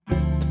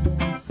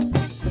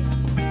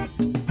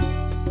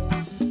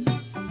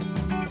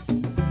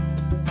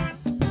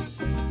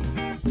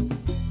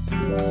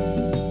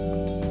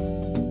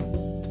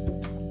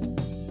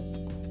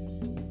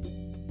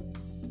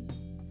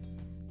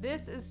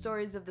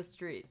Stories of the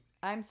Street.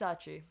 I'm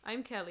Sachi.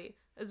 I'm Kelly.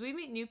 As we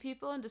meet new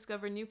people and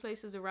discover new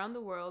places around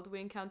the world,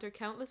 we encounter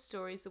countless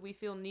stories that we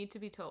feel need to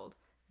be told.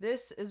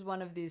 This is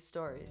one of these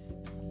stories.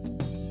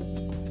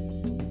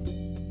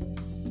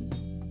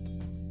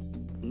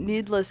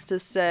 Needless to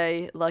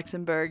say,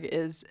 Luxembourg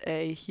is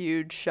a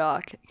huge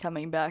shock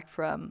coming back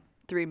from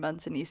 3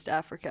 months in East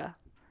Africa.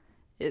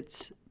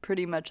 It's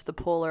pretty much the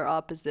polar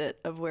opposite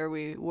of where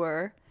we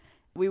were.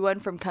 We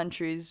went from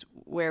countries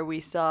where we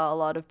saw a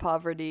lot of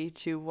poverty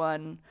to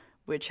one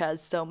which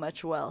has so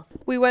much wealth.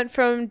 We went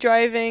from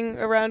driving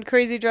around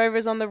crazy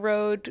drivers on the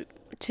road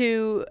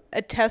to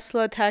a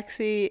Tesla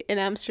taxi in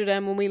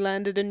Amsterdam when we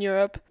landed in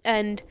Europe,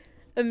 and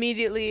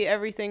immediately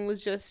everything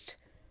was just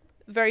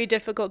very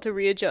difficult to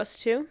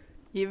readjust to.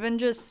 Even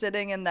just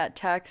sitting in that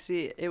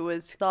taxi, it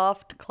was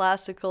soft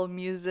classical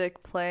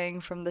music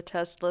playing from the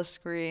Tesla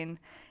screen,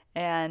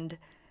 and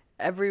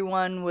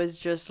everyone was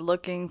just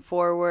looking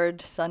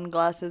forward,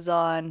 sunglasses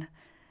on,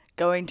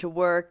 going to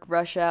work,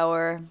 rush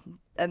hour.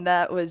 And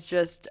that was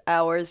just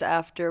hours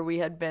after we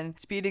had been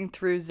speeding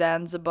through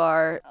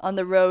Zanzibar. On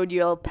the road,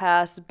 you'll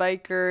pass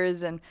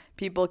bikers and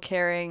people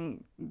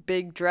carrying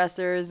big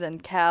dressers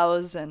and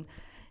cows, and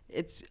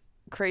it's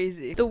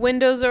crazy. The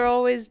windows are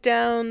always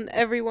down,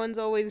 everyone's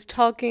always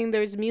talking,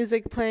 there's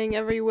music playing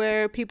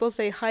everywhere, people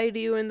say hi to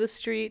you in the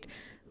street.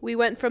 We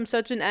went from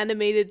such an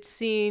animated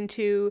scene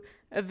to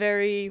a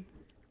very...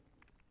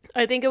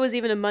 I think it was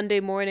even a Monday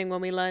morning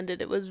when we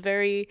landed. It was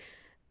very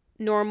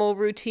normal,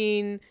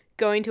 routine,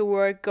 going to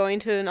work, going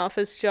to an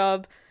office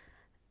job.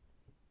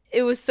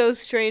 It was so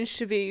strange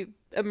to be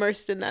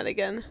immersed in that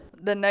again.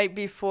 The night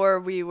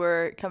before, we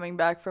were coming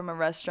back from a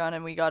restaurant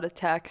and we got a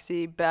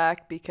taxi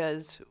back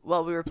because,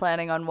 well, we were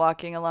planning on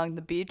walking along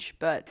the beach,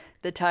 but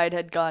the tide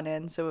had gone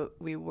in, so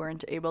we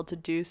weren't able to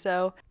do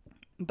so.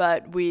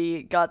 But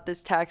we got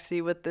this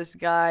taxi with this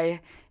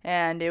guy,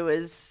 and it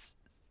was...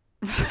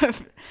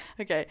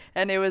 okay,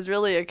 and it was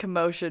really a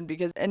commotion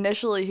because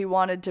initially he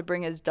wanted to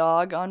bring his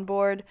dog on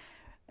board,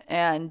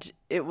 and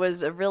it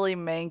was a really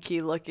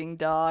manky looking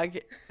dog,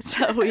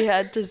 so we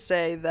had to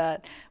say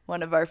that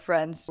one of our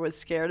friends was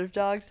scared of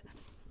dogs.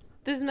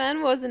 This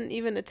man wasn't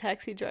even a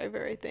taxi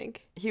driver, I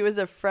think. He was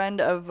a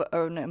friend of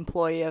an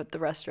employee at the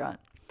restaurant.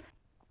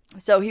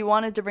 So he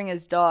wanted to bring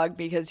his dog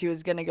because he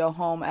was going to go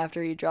home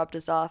after he dropped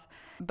us off,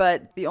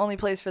 but the only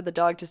place for the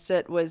dog to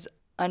sit was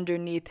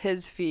underneath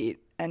his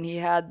feet, and he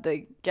had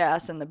the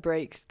gas and the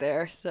brakes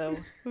there, so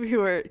we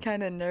were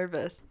kind of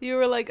nervous. You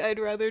were like, I'd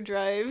rather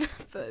drive,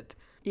 but...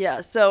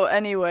 Yeah, so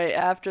anyway,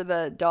 after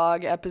the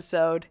dog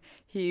episode,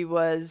 he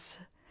was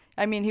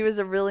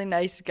a really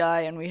nice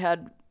guy, and we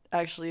had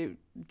actually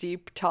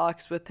deep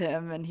talks with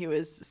him, and he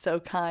was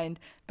so kind,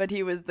 but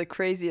he was the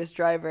craziest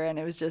driver, and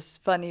it was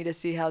just funny to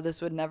see how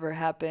this would never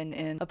happen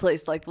in a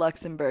place like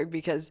Luxembourg,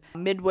 because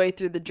midway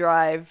through the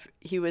drive,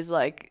 he was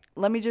like,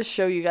 let me just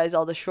show you guys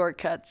all the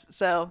shortcuts.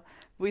 So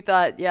we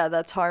thought, yeah,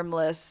 that's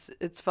harmless,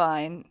 it's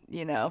fine,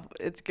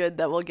 it's good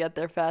that we'll get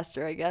there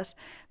faster, I guess.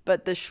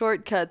 But the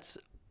shortcuts...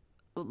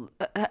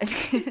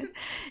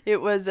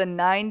 it was a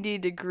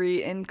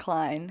 90-degree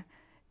incline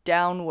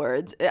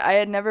downwards. I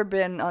had never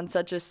been on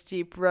such a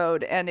steep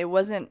road, and it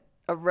wasn't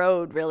a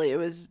road really. It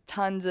was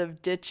tons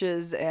of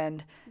ditches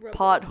and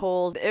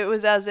potholes. It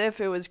was as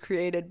if it was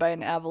created by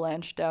an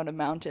avalanche down a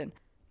mountain.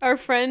 Our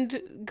friend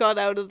got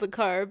out of the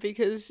car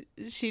because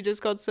she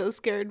just got so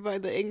scared by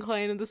the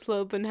incline and the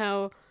slope and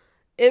how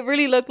it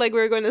really looked like we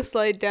were going to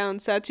slide down.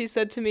 Sachi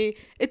said to me,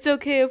 it's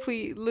okay if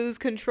we lose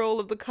control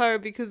of the car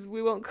because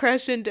we won't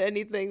crash into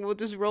anything. We'll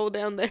just roll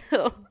down the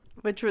hill.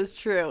 Which was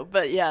true.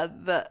 But yeah,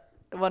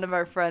 one of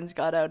our friends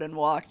got out and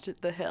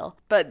walked the hill.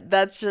 But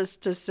that's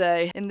just to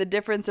say, in the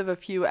difference of a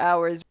few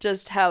hours,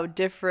 just how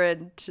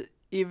different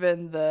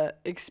even the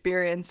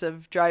experience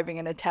of driving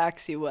in a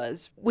taxi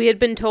was. We had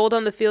been told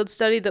on the field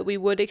study that we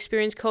would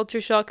experience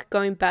culture shock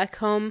going back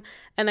home,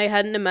 and I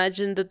hadn't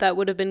imagined that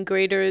would have been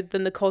greater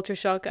than the culture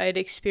shock I had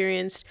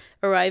experienced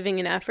arriving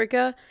in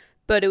Africa.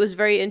 But it was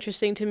very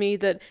interesting to me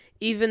that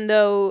even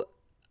though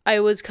I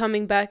was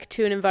coming back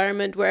to an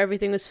environment where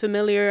everything was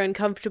familiar and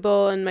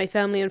comfortable and my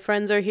family and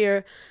friends are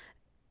here,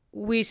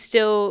 we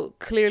still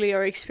clearly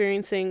are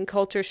experiencing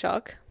culture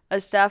shock. A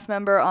staff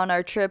member on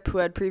our trip who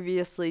had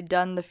previously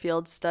done the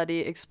field study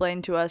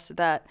explained to us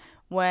that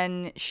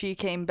when she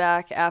came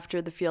back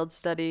after the field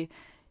study,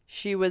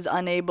 she was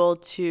unable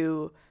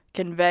to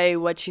convey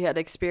what she had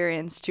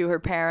experienced to her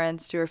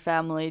parents, to her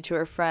family, to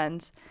her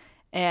friends,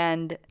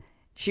 and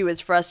she was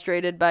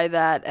frustrated by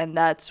that, and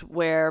that's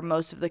where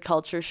most of the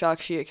culture shock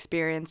she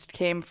experienced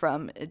came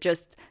from.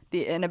 Just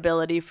the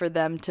inability for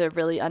them to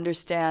really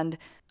understand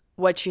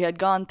what she had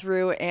gone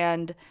through,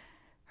 and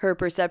her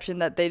perception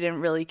that they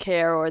didn't really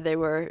care, or they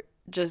were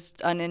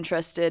just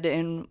uninterested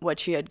in what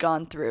she had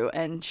gone through,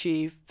 and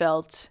she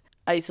felt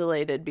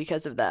isolated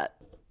because of that.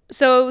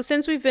 So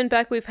since we've been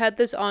back, we've had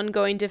this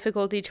ongoing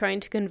difficulty trying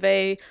to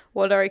convey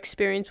what our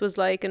experience was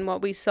like and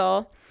what we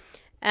saw.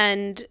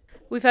 And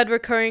we've had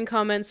recurring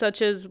comments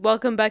such as,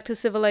 welcome back to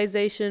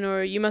civilization,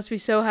 or you must be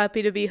so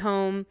happy to be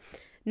home.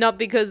 not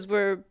because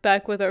we're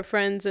back with our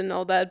friends and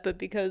all that, but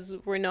because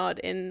we're not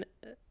in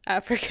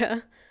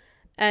Africa.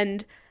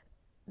 And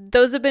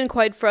those have been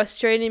quite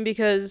frustrating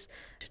because,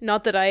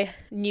 not that I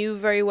knew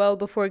very well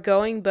before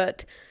going,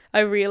 but I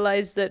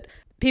realized that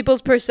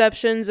people's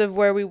perceptions of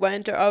where we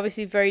went are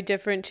obviously very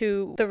different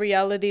to the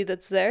reality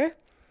that's there.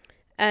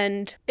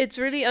 And it's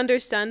really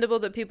understandable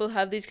that people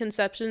have these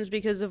conceptions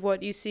because of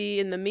what you see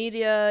in the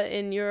media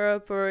in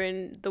Europe or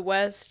in the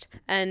West.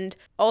 And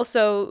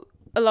also,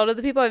 a lot of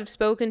the people I've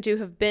spoken to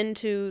have been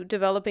to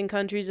developing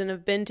countries and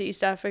have been to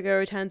East Africa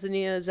or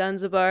Tanzania,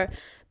 Zanzibar,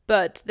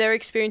 but their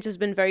experience has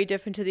been very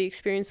different to the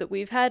experience that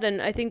we've had.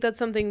 And I think that's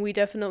something we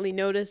definitely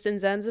noticed in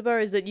Zanzibar,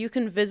 is that you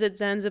can visit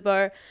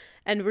Zanzibar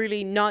and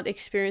really not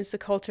experience the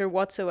culture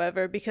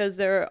whatsoever because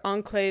there are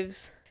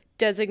enclaves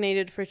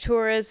designated for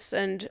tourists.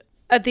 And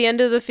at the end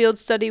of the field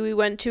study, we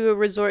went to a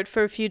resort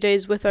for a few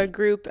days with our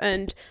group,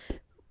 and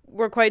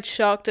we're quite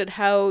shocked at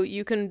how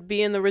you can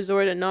be in the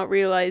resort and not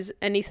realize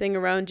anything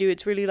around you.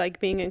 It's really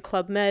like being in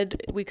Club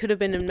Med. We could have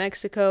been in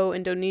Mexico,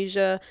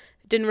 Indonesia.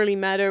 It didn't really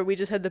matter. We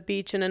just had the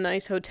beach and a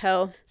nice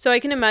hotel. So I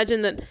can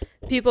imagine that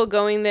people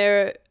going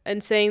there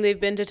and saying they've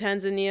been to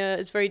Tanzania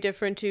is very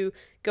different to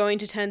going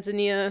to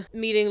Tanzania,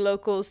 meeting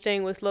locals,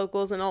 staying with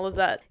locals, and all of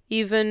that.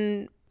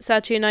 Even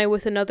Sachi and I,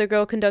 with another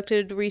girl,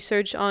 conducted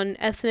research on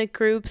ethnic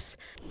groups.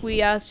 We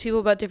asked people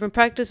about different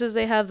practices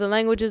they have, the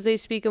languages they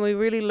speak, and we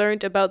really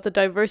learned about the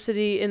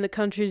diversity in the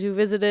countries we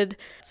visited.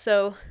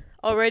 So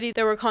already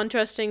there were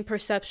contrasting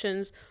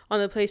perceptions on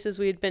the places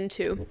we had been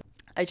to.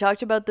 I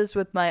talked about this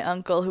with my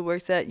uncle who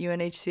works at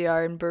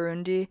UNHCR in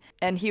Burundi,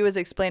 and he was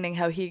explaining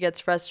how he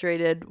gets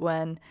frustrated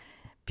when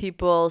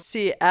people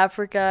see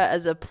Africa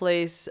as a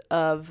place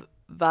of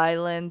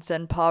violence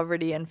and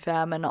poverty and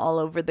famine all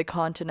over the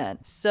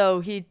continent.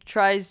 So he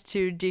tries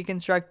to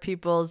deconstruct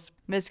people's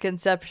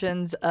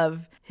misconceptions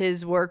of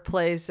his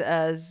workplace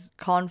as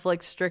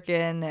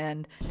conflict-stricken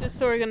and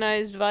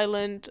disorganized,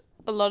 violent,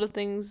 a lot of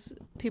things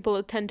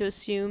people tend to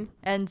assume.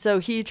 And so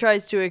he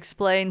tries to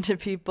explain to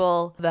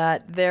people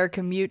that their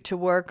commute to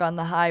work on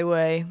the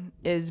highway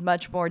is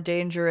much more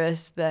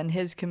dangerous than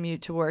his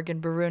commute to work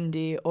in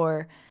Burundi.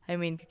 Or, I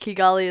mean,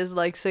 Kigali is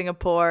like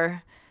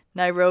Singapore.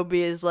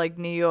 Nairobi is like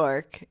New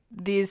York.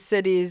 These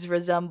cities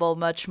resemble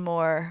much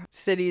more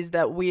cities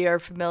that we are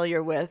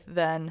familiar with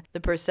than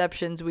the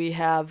perceptions we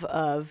have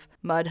of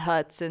mud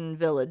huts and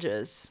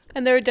villages.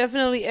 And there are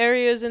definitely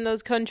areas in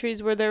those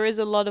countries where there is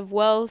a lot of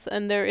wealth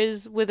and there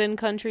is within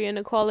country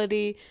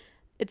inequality.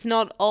 It's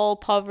not all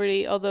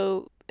poverty,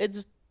 although it's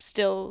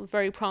still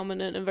very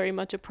prominent and very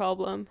much a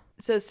problem.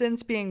 So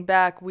since being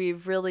back,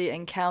 we've really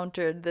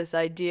encountered this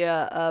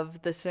idea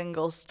of the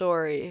single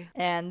story.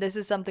 And this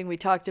is something we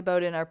talked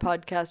about in our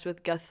podcast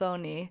with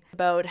Gathoni,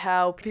 about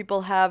how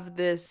people have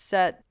this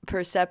set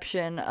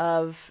perception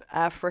of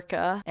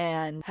Africa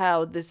and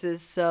how this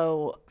is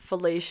so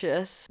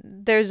fallacious.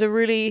 There's a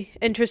really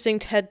interesting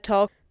TED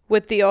Talk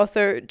with the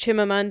author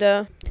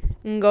Chimamanda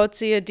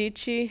Ngozi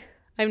Adichie.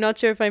 I'm not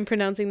sure if I'm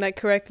pronouncing that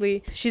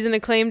correctly. She's an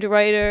acclaimed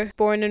writer,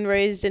 born and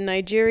raised in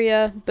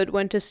Nigeria, but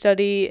went to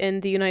study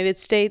in the United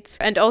States,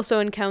 and also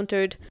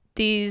encountered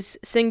these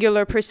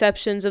singular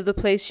perceptions of the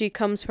place she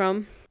comes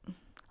from.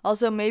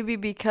 Also, maybe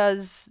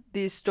because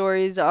these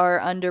stories are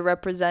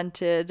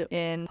underrepresented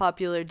in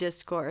popular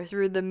discourse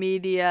through the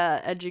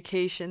media,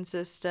 education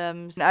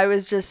systems. I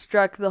was just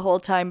struck the whole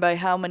time by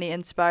how many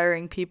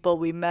inspiring people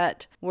we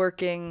met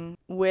working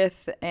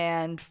with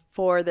and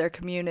for their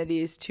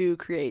communities to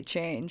create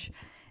change.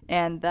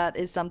 And that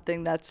is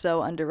something that's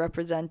so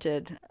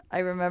underrepresented. I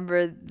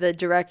remember the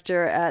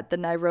director at the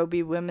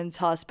Nairobi Women's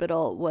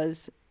Hospital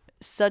was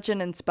such an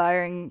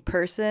inspiring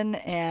person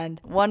and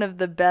one of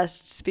the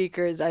best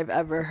speakers I've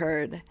ever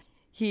heard.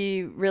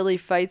 He really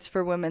fights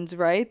for women's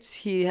rights.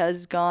 He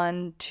has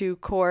gone to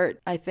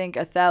court, I think,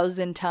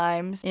 1,000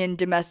 times in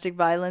domestic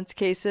violence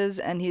cases,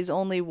 and he's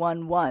only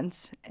won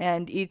once.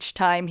 And each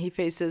time he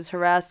faces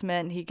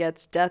harassment, he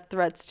gets death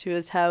threats to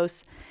his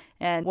house.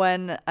 And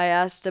when I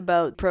asked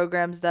about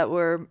programs that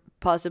were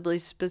possibly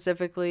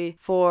specifically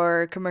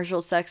for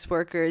commercial sex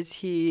workers,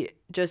 he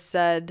just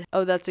said,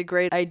 "Oh, that's a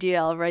great idea,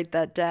 I'll write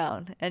that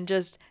down." And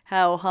just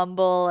how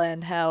humble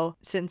and how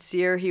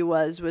sincere he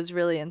was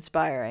really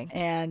inspiring.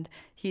 And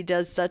he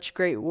does such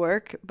great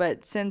work,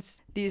 but since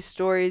these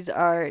stories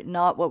are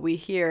not what we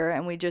hear,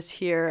 and we just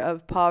hear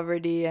of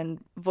poverty and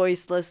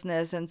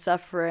voicelessness and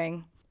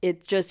suffering,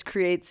 it just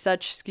creates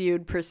such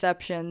skewed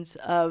perceptions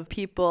of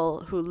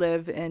people who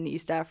live in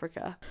East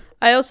Africa.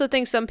 I also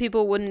think some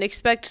people wouldn't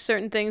expect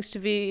certain things to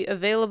be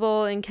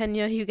available in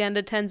Kenya,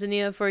 Uganda,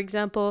 Tanzania, for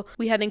example.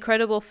 We had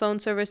incredible phone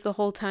service the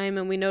whole time,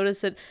 and we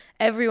noticed that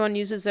everyone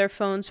uses their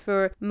phones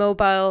for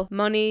mobile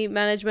money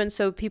management.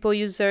 So people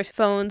use their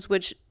phones,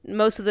 which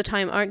most of the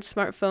time aren't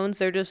smartphones.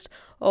 They're just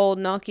old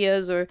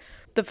Nokias or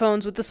the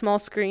phones with the small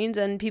screens,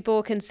 and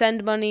people can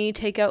send money,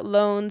 take out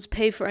loans,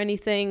 pay for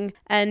anything,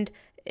 and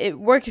it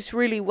works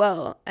really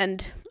well.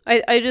 And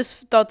I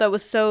just thought that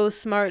was so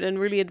smart and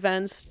really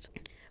advanced.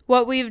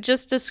 What we've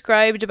just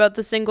described about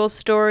the single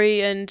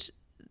story and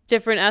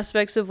different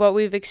aspects of what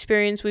we've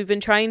experienced we've been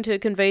trying to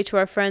convey to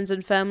our friends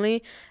and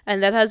family,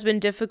 and that has been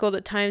difficult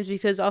at times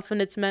because often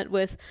it's met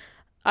with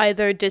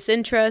either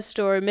disinterest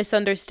or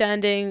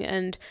misunderstanding,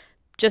 and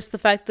just the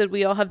fact that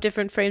we all have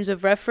different frames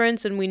of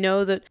reference and we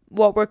know that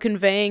what we're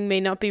conveying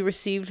may not be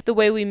received the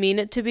way we mean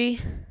it to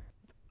be.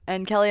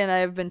 And Kelly and I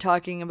have been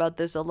talking about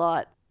this a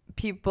lot.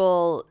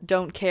 People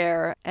don't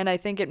care, and I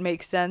think it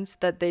makes sense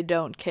that they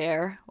don't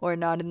care, or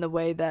not in the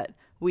way that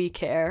we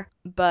care,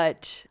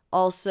 but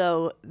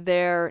also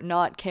their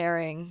not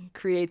caring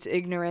creates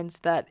ignorance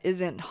that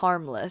isn't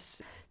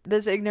harmless.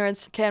 This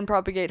ignorance can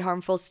propagate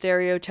harmful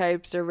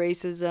stereotypes or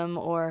racism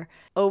or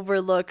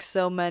overlook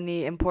so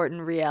many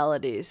important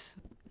realities.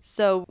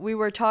 So we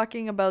were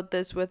talking about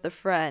this with a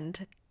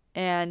friend,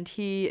 and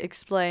he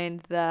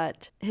explained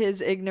that his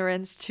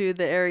ignorance to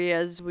the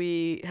areas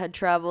we had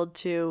traveled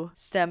to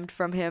stemmed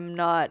from him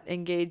not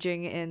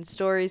engaging in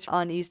stories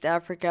on East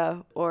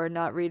Africa or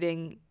not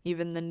reading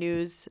even the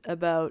news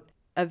about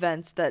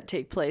events that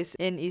take place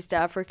in East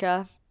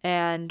Africa.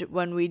 And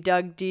when we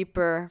dug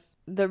deeper,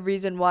 the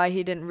reason why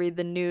he didn't read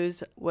the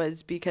news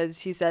was because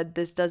he said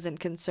this doesn't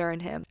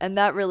concern him. And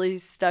that really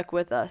stuck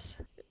with us.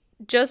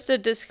 Just a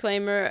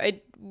disclaimer,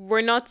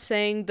 we're not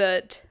saying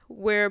that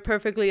we're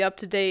perfectly up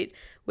to date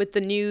with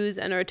the news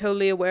and are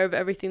totally aware of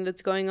everything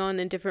that's going on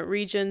in different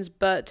regions,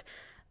 but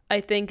I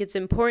think it's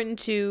important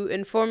to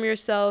inform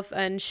yourself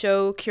and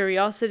show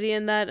curiosity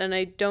in that, and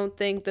I don't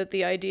think that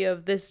the idea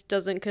of this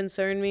doesn't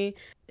concern me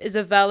is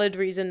a valid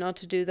reason not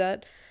to do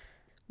that.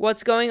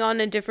 What's going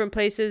on in different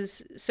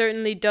places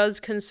certainly does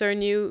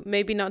concern you,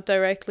 maybe not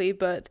directly,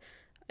 but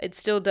it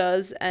still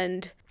does,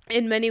 and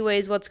in many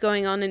ways, what's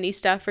going on in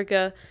East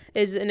Africa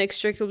is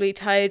inextricably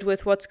tied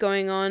with what's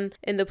going on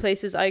in the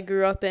places I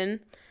grew up in.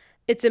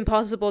 It's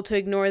impossible to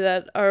ignore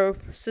that our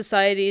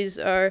societies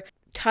are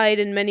tied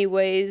in many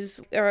ways.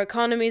 Our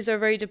economies are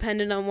very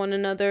dependent on one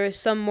another,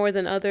 some more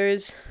than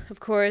others. Of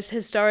course,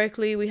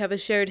 historically, we have a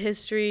shared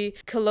history.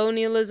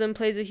 Colonialism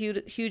plays a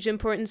huge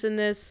importance in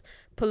this.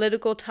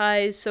 Political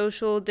ties,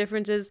 social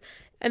differences.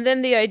 And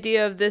then the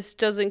idea of this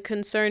doesn't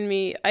concern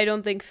me, I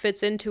don't think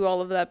fits into all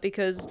of that,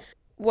 because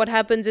what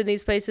happens in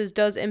these places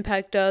does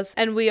impact us,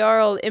 and we are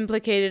all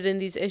implicated in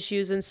these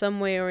issues in some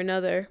way or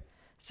another.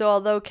 So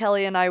although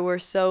Kelly and I were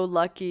so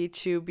lucky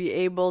to be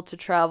able to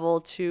travel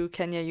to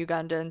Kenya,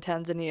 Uganda, and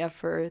Tanzania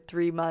for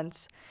 3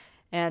 months,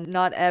 and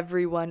not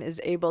everyone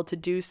is able to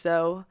do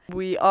so,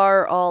 we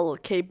are all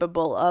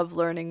capable of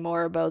learning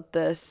more about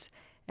this,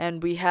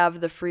 and we have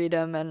the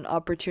freedom and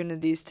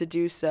opportunities to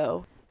do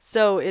so.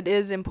 So it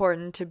is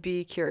important to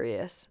be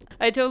curious.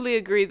 I totally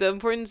agree. The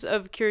importance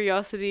of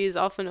curiosity is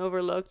often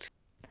overlooked.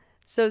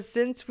 So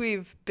since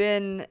we've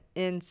been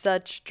in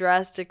such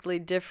drastically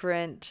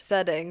different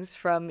settings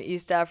from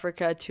East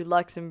Africa to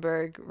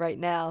Luxembourg right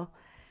now,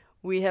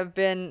 we have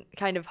been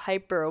kind of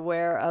hyper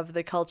aware of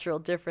the cultural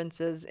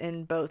differences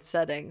in both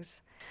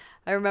settings.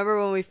 I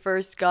remember when we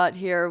first got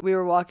here, we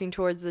were walking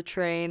towards the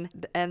train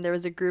and there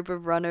was a group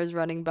of runners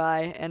running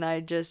by, and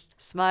I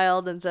just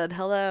smiled and said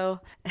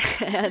hello,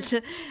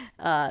 and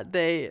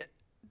they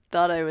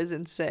thought I was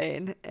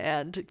insane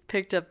and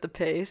picked up the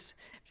pace,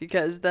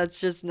 because that's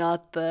just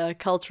not the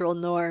cultural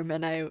norm,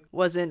 and I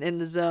wasn't in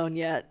the zone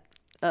yet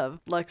of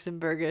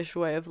Luxembourgish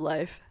way of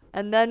life.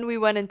 And then we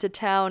went into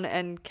town,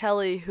 and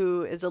Kelly,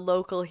 who is a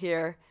local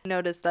here,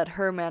 noticed that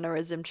her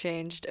mannerism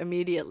changed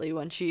immediately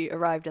when she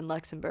arrived in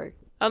Luxembourg.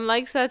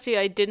 Unlike Sachi,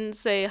 I didn't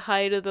say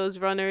hi to those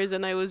runners,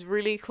 and I was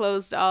really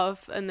closed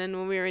off, and then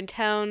when we were in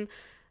town,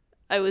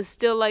 I was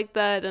still like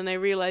that, and I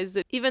realized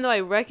that even though I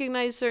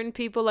recognized certain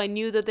people, I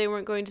knew that they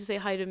weren't going to say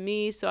hi to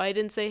me, so I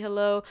didn't say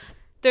hello.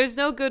 There's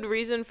no good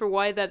reason for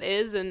why that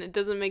is, and it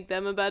doesn't make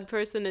them a bad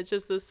person. It's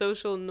just the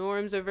social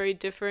norms are very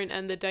different,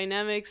 and the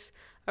dynamics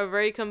are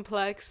very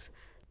complex.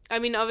 I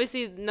mean,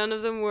 obviously, none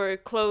of them were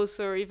close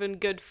or even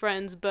good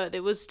friends, but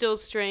it was still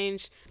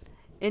strange.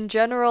 In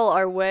general,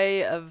 our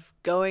way of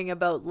going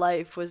about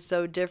life was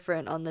so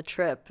different on the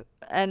trip,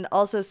 and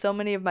also so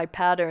many of my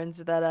patterns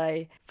that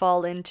I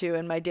fall into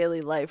in my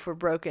daily life were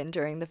broken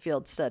during the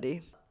field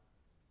study.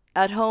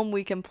 At home,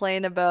 we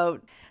complain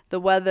about the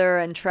weather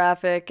and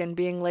traffic and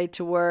being late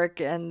to work,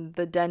 and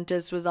the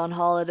dentist was on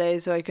holiday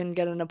so I couldn't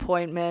get an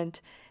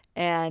appointment,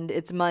 and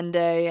it's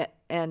Monday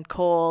and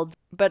cold.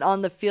 But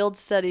on the field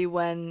study,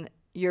 when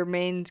your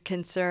main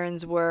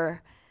concerns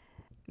were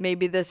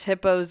maybe this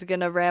hippo's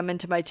gonna ram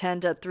into my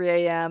tent at 3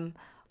 a.m.,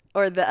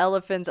 or the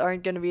elephants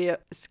aren't going to be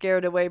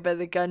scared away by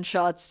the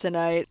gunshots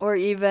tonight, or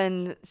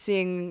even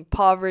seeing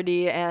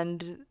poverty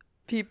and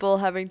people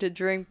having to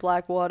drink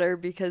black water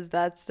because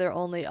that's their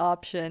only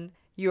option,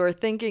 your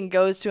thinking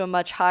goes to a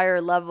much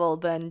higher level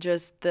than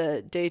just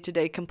the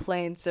day-to-day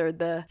complaints, or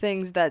the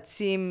things that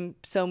seem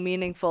so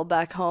meaningful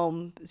back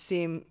home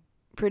seem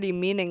pretty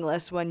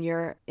meaningless when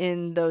you're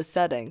in those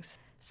settings.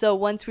 So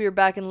once we were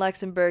back in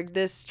Luxembourg,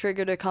 this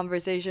triggered a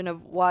conversation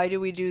of why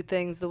do we do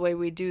things the way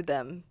we do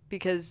them?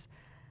 Because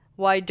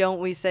why don't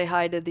we say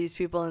hi to these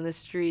people in the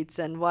streets,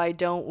 and why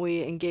don't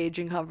we engage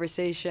in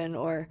conversation,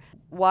 or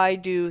why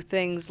do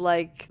things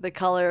like the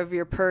color of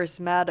your purse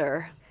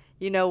matter?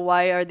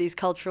 why are these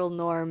cultural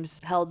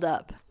norms held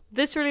up?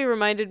 This really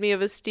reminded me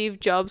of a Steve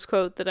Jobs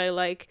quote that I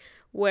like,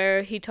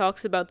 where he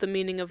talks about the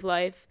meaning of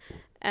life.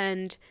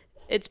 And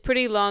it's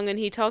pretty long, and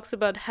he talks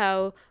about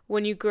how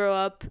when you grow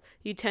up,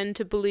 you tend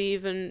to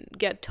believe and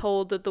get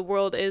told that the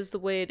world is the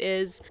way it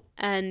is,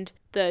 and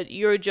that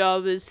your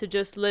job is to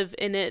just live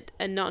in it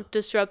and not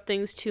disrupt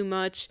things too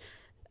much,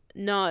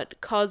 not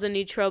cause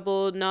any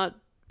trouble, not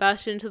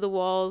bash into the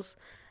walls.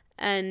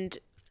 And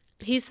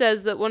he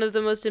says that one of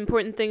the most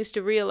important things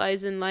to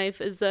realize in life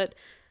is that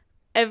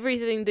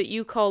everything that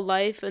you call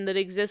life and that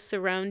exists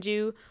around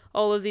you,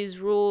 all of these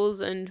rules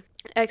and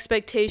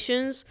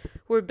expectations,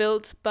 were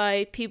built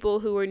by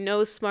people who were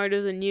no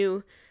smarter than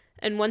you.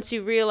 And once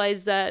you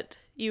realize that,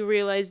 you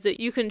realize that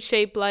you can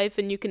shape life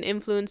and you can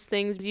influence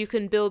things, you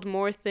can build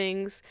more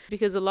things,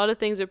 because a lot of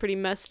things are pretty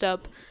messed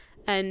up,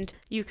 and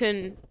you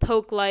can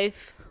poke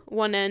life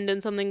one end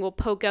and something will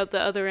poke out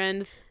the other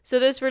end. So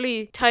this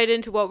really tied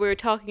into what we were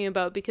talking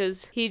about,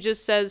 because he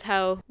just says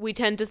how we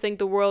tend to think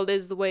the world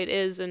is the way it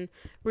is, and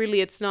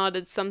really it's not.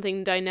 It's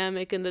something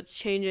dynamic and that's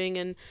changing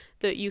and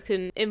that you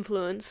can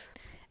influence.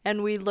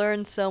 And we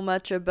learn so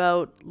much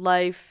about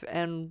life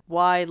and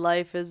why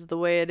life is the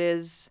way it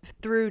is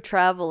through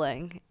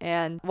traveling.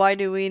 And why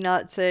do we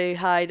not say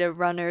hi to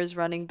runners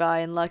running by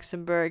in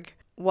Luxembourg?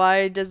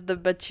 Why does the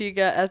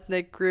Bachiga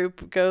ethnic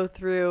group go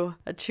through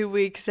a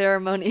 2-week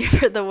ceremony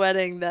for the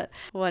wedding that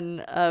one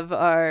of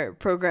our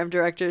program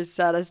directors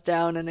sat us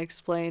down and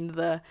explained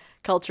the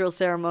cultural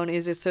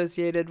ceremonies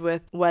associated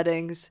with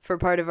weddings for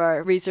part of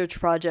our research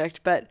project?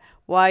 But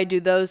why do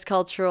those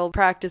cultural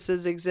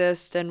practices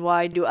exist, and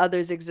why do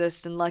others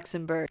exist in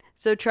Luxembourg?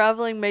 So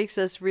traveling makes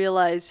us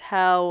realize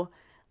how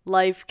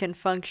life can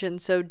function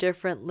so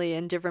differently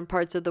in different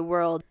parts of the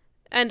world.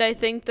 And I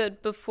think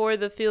that before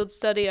the field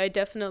study, I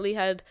definitely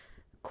had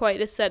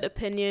quite a set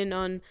opinion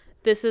on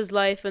this is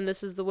life and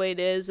this is the way it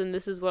is and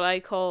this is what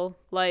I call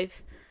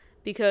life.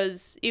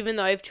 Because even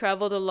though I've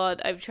traveled a lot,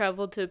 I've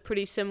traveled to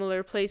pretty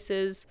similar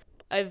places.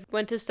 I've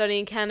went to study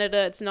in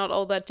Canada. It's not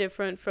all that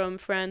different from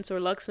France or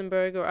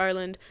Luxembourg or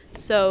Ireland.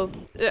 So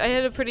I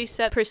had a pretty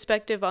set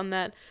perspective on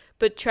that.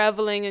 But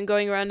traveling and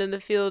going around in the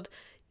field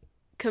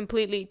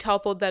completely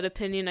toppled that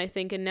opinion, I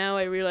think. And now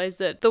I realize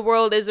that the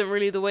world isn't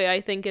really the way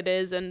I think it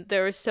is. And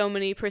there are so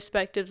many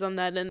perspectives on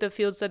that. And the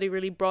field study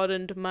really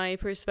broadened my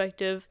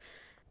perspective.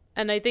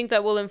 And I think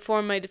that will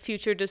inform my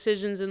future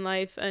decisions in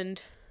life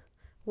and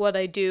what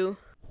I do.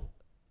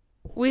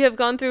 We have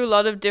gone through a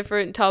lot of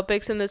different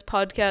topics in this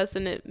podcast,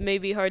 and it may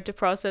be hard to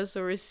process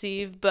or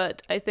receive,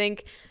 but I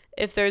think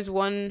if there's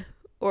one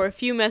or a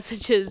few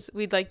messages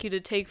we'd like you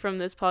to take from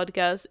this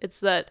podcast, it's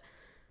that,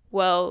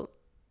 well,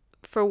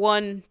 for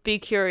one, be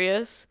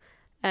curious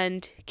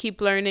and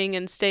keep learning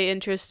and stay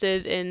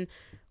interested in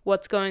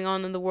what's going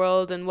on in the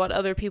world and what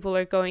other people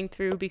are going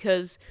through,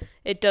 because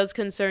it does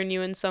concern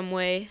you in some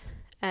way,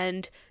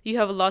 and you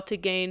have a lot to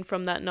gain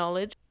from that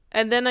knowledge.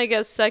 And then I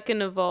guess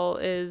second of all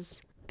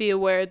is be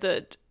aware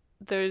that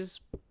there's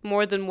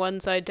more than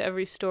one side to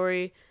every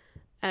story,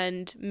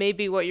 and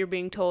maybe what you're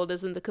being told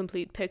isn't the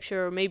complete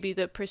picture, or maybe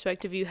the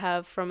perspective you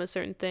have from a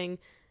certain thing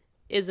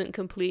isn't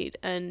complete.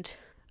 And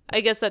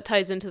I guess that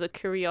ties into the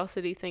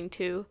curiosity thing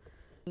too.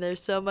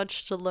 There's so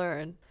much to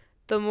learn.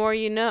 The more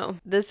you know.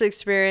 This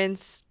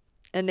experience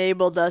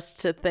enabled us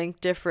to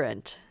think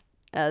different,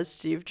 as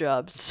Steve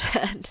Jobs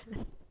said.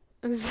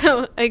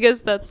 So I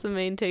guess that's the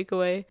main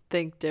takeaway.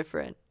 Think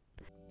different.